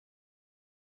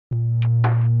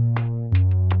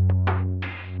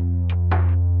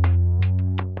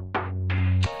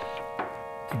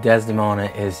Desdemona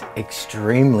is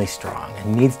extremely strong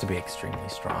and needs to be extremely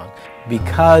strong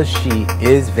because she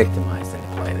is victimized in the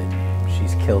play. That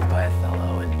she's killed by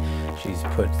Othello and she's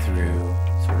put through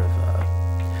sort of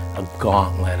a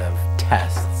gauntlet of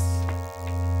tests.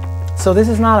 So this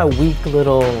is not a weak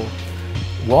little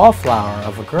wallflower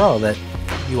of a girl that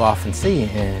you often see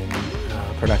in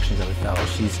productions of Othello.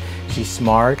 She's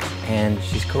smart and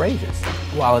she's courageous.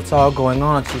 While it's all going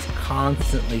on, she's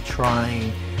constantly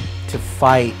trying to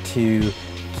fight to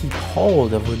keep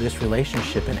hold of this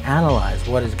relationship and analyze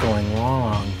what is going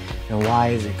wrong and why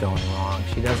is it going wrong.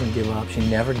 She doesn't give up. She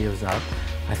never gives up.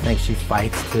 I think she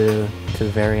fights to the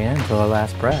very end, till her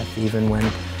last breath, even when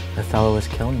Othello is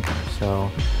killing her. So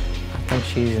I think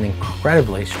she's an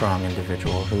incredibly strong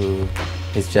individual who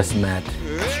has just met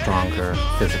a stronger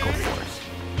physical force.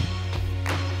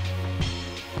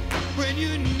 When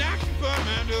you knock for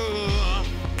my door.